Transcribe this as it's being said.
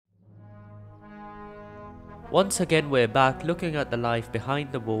Once again, we're back looking at the life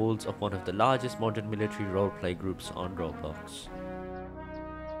behind the walls of one of the largest modern military roleplay groups on Roblox.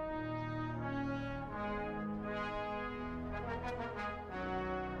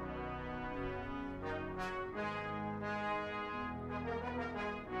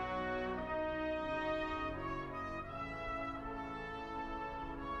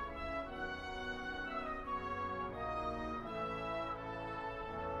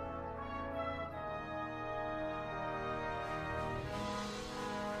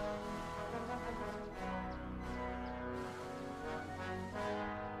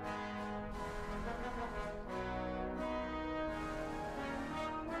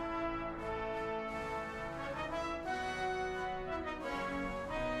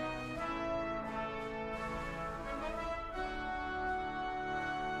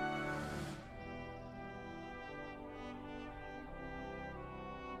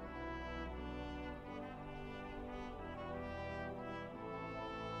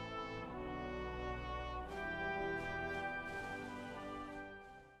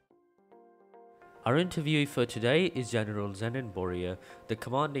 Our interviewee for today is General ZeninWarrior, the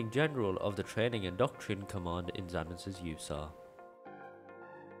commanding general of the Training and Doctrine Command in Zanance's USAR.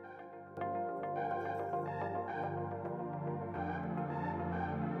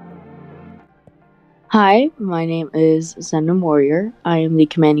 Hi, my name is ZeninWarrior. I am the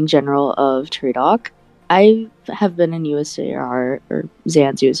commanding general of TRADOC. I have been in USAR, or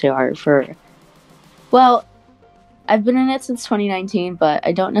Zanance USAR, I've been in it since 2019, but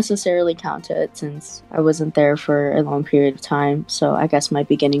I don't necessarily count it since I wasn't there for a long period of time, so I guess my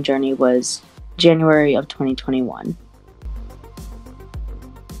beginning journey was January of 2021.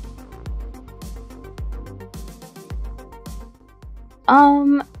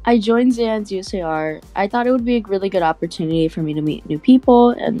 I joined Zanance USAR. I thought it would be a really good opportunity for me to meet new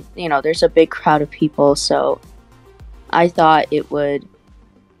people, and there's a big crowd of people, so I thought it would,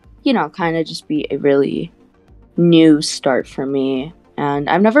 kind of just be a really new start for me. And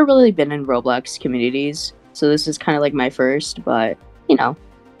I've never really been in Roblox communities, so this is kind of like my first, but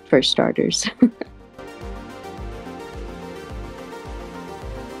first starters.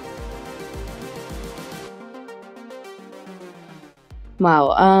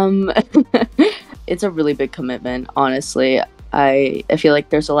 Wow. It's a really big commitment, honestly. I feel like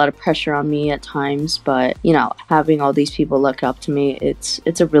there's a lot of pressure on me at times, but having all these people look up to me, it's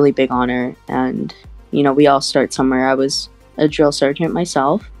a really big honor. And we all start somewhere. I was a drill sergeant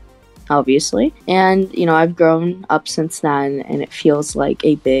myself, obviously, and I've grown up since then, and it feels like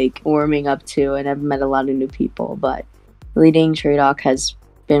a big warming up to, and I've met a lot of new people. But leading TRADOC has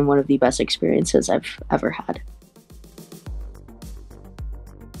been one of the best experiences I've ever had.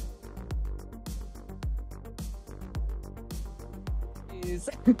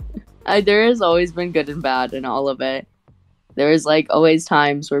 There has always been good and bad in all of it. There was always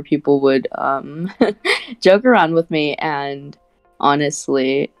times where people would joke around with me, and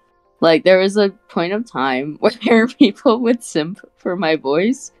honestly, there was a point of time where people would simp for my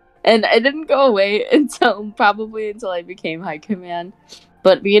voice, and it didn't go away until I became high command.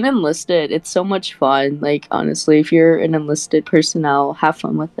 But being enlisted, it's so much fun. Honestly, if you're an enlisted personnel, have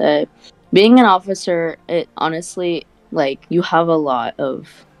fun with it. Being an officer, it honestly, you have a lot of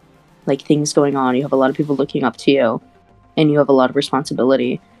things going on. You have a lot of people looking up to you, and you have a lot of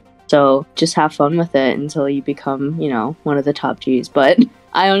responsibility. So just have fun with it until you become, one of the top Gs. But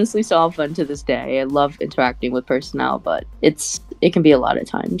I honestly still have fun to this day. I love interacting with personnel, but it can be a lot of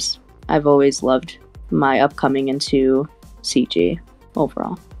times. I've always loved my upcoming into CG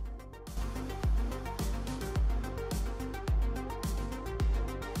overall.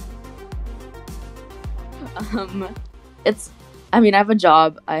 I have a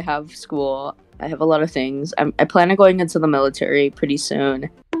job, I have school, I have a lot of things. I plan on going into the military pretty soon.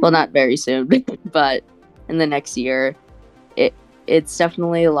 Well, not very soon, but in the next year. It's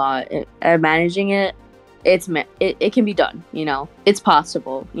definitely a lot. Managing it, it can be done, It's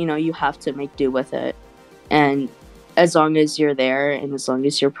possible, you have to make do with it. And as long as you're there and as long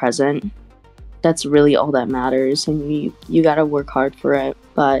as you're present, that's really all that matters. And you gotta work hard for it.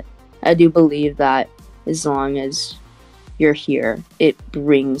 But I do believe that as long as you're here, it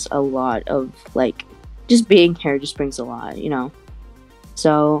brings a lot of just being here just brings a lot,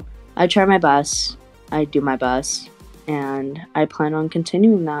 So I try my best, I do my best, and I plan on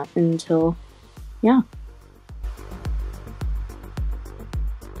continuing that until, yeah.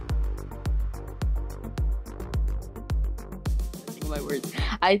 My words.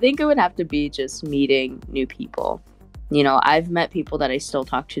 I think it would have to be just meeting new people. I've met people that I still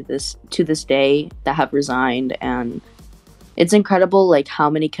talk to this day that have resigned, and it's incredible how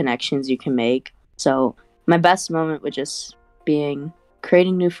many connections you can make. So my best moment was just being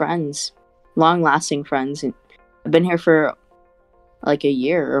creating new friends, long-lasting friends. And I've been here for like a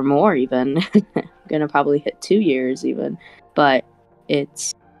year or more even. Gonna probably hit 2 years even, but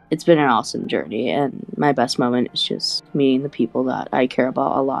it's been an awesome journey, and my best moment is just meeting the people that I care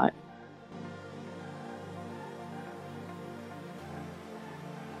about a lot.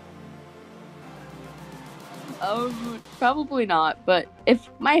 Probably not, but if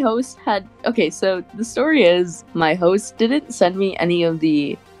my host had... Okay, so the story is, my host didn't send me any of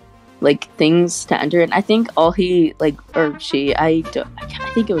the, like, things to enter, and I think all he, like, or she, I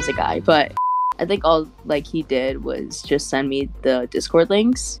think it was a guy, but I think all, like, he did was just send me the Discord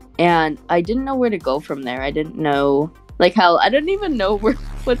links, and I didn't know where to go from there. I didn't know, like, hell, I didn't even know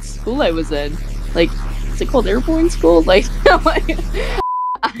what school I was in. Like, is it called airborne school? Like,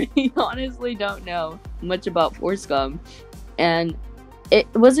 I honestly don't know much about Fourscum, and it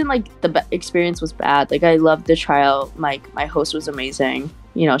wasn't like the experience was bad. Like, I loved the trial. My host was amazing.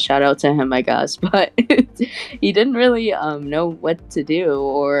 You know, shout out to him, I guess. But he didn't really know what to do,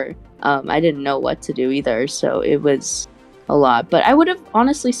 or I didn't know what to do either. So it was a lot. But I would have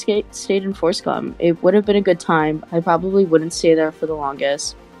honestly stayed in Fourscum. It would have been a good time. I probably wouldn't stay there for the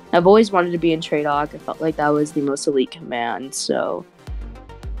longest. I've always wanted to be in Tradoc. I felt like that was the most elite command. So.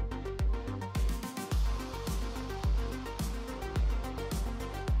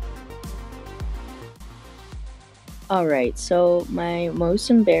 Alright, so my most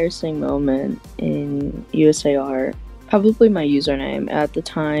embarrassing moment in USAR, probably my username. At the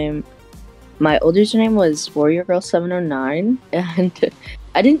time, my old username was WarriorGirl709, and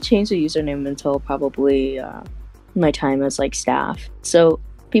I didn't change the username until probably my time as, like, staff. So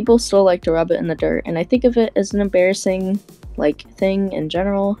people still like to rub it in the dirt, and I think of it as an embarrassing, like, thing in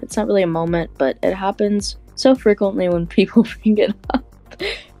general. It's not really a moment, but it happens so frequently when people bring it up.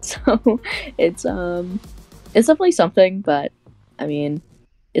 So it's definitely something, but I mean,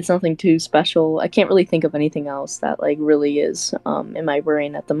 it's nothing too special. I can't really think of anything else that, like, really is in my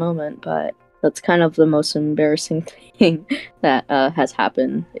brain at the moment, but that's kind of the most embarrassing thing that has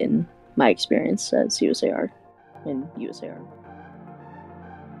happened in my experience as USAR, in USAR.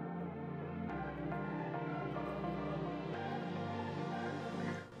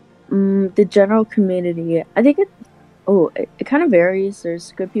 The general community, I think it kind of varies.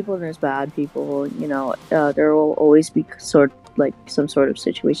 There's good people and there's bad people. You know, there will always be some sort of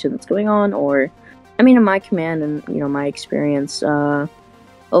situation that's going on. Or, I mean, in my command and, you know, my experience,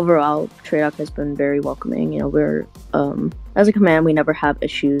 overall, Tradoc has been very welcoming. You know, we're as a command, we never have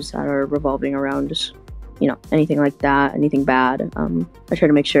issues that are revolving around just, you know, anything like that, anything bad. I try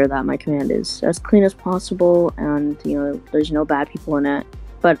to make sure that my command is as clean as possible, and, you know, there's no bad people in it.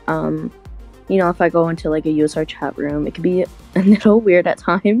 But you know, if I go into, like, a USR chat room, it can be a little weird at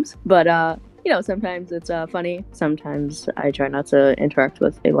times, but, you know, sometimes it's funny. Sometimes I try not to interact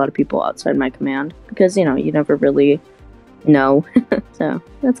with a lot of people outside my command, because, you know, you never really know. So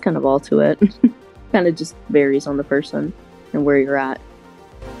that's kind of all to it. Kind of just varies on the person and where you're at.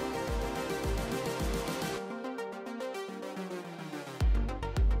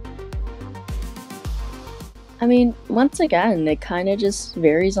 I mean, once again, it kind of just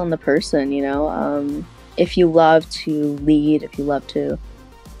varies on the person, you know. If you love to lead, if you love to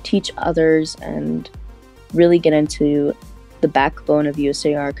teach others and really get into the backbone of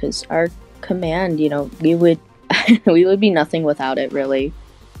USAR, because our command, you know, we would we would be nothing without it, really.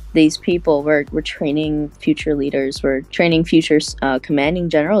 These people, we're training future leaders, we're training future commanding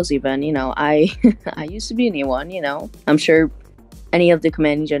generals even, you know. I used to be an E1, you know. I'm sure any of the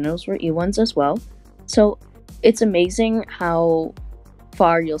commanding generals were E1s as well. So it's amazing how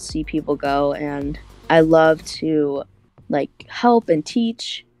far you'll see people go, and I love to, like, help and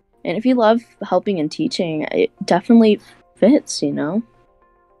teach. And if you love helping and teaching, it definitely fits, you know?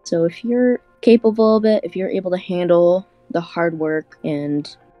 So if you're capable of it, if you're able to handle the hard work, and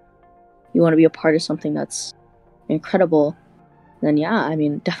you want to be a part of something that's incredible, then yeah, I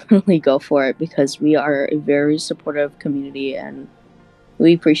mean, definitely go for it, because we are a very supportive community, and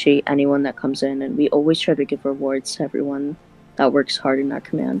we appreciate anyone that comes in, and we always try to give rewards to everyone that works hard in our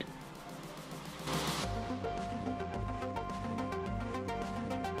command.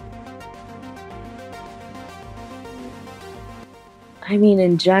 I mean,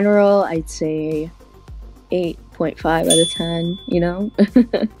 in general, I'd say 8.5 out of 10, you know?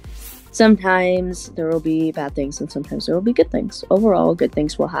 Sometimes there will be bad things, and sometimes there will be good things. Overall, good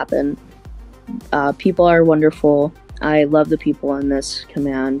things will happen. People are wonderful. I love the people in this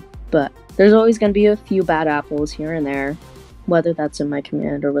command, but there's always going to be a few bad apples here and there, whether that's in my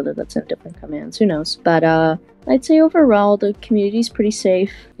command or whether that's in different commands, who knows. But I'd say overall the community's pretty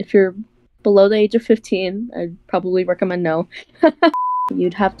safe. If you're below the age of 15, I'd probably recommend no.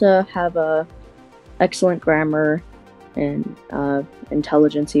 You'd have to have a excellent grammar and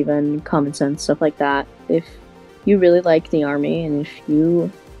intelligence, even common sense, stuff like that. If you really like the army and if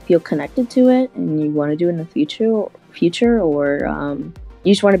you feel connected to it and you want to do it in the future, or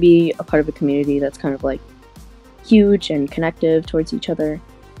you just want to be a part of a community that's kind of like huge and connective towards each other,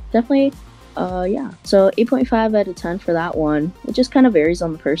 definitely, yeah. So 8.5 out of 10 for that one. It just kind of varies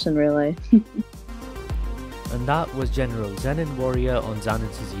on the person, really. And that was General ZeninWarrior on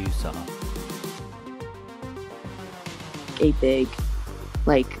Zanance's USAR. A big,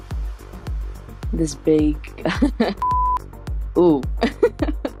 like, this big, ooh.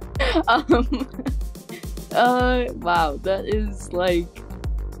 Wow, that is like,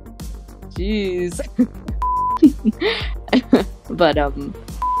 jeez. But, I'm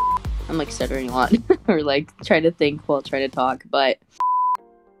like stuttering a lot, or like trying to think while trying to talk, but,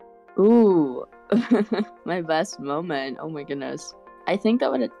 ooh, my best moment, oh my goodness. I think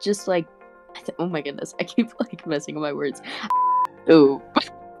that would have just like, oh my goodness, I keep like messing up my words. Ooh.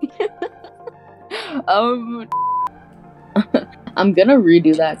 I'm gonna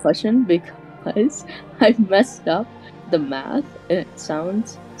redo that question because I messed up the math and it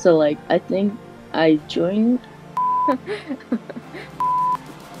sounds so like I think I joined.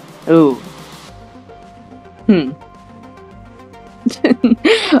 Ooh.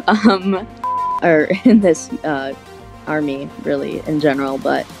 Or in this army really in general,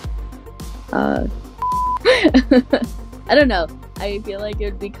 but I don't know. I feel like it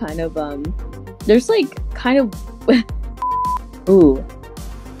would be kind of there's like kind of ooh.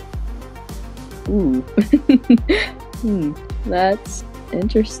 That's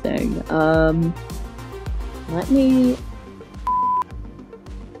interesting. Let me